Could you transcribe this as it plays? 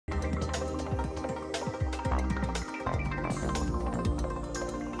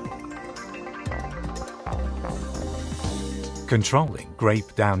Controlling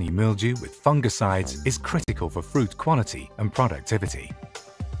grape downy mildew with fungicides is critical for fruit quality and productivity.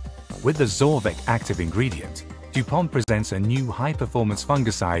 With the Zorvec active ingredient, DuPont presents a new high-performance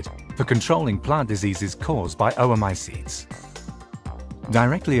fungicide for controlling plant diseases caused by oomycetes.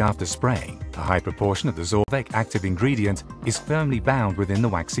 Directly after spraying, a high proportion of the Zorvec active ingredient is firmly bound within the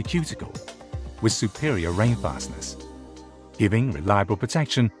waxy cuticle, with superior rainfastness, giving reliable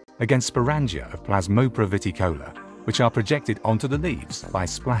protection against sporangia of Plasmopara viticola, which are projected onto the leaves by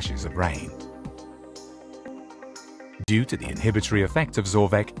splashes of rain. Due to the inhibitory effect of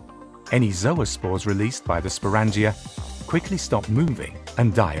Zorvec, any zoospores released by the sporangia quickly stop moving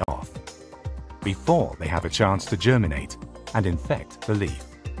and die off before they have a chance to germinate and infect the leaf.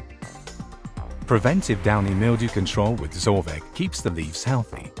 Preventive downy mildew control with Zorvec keeps the leaves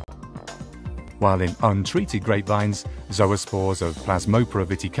healthy, while in untreated grapevines, zoospores of Plasmopara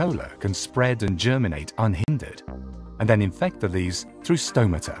viticola can spread and germinate unhindered, and then infect the leaves through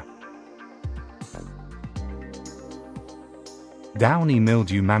stomata. Downy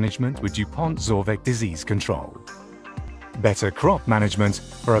mildew management with DuPont Zorvec disease control. Better crop management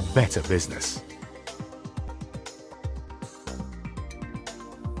for a better business.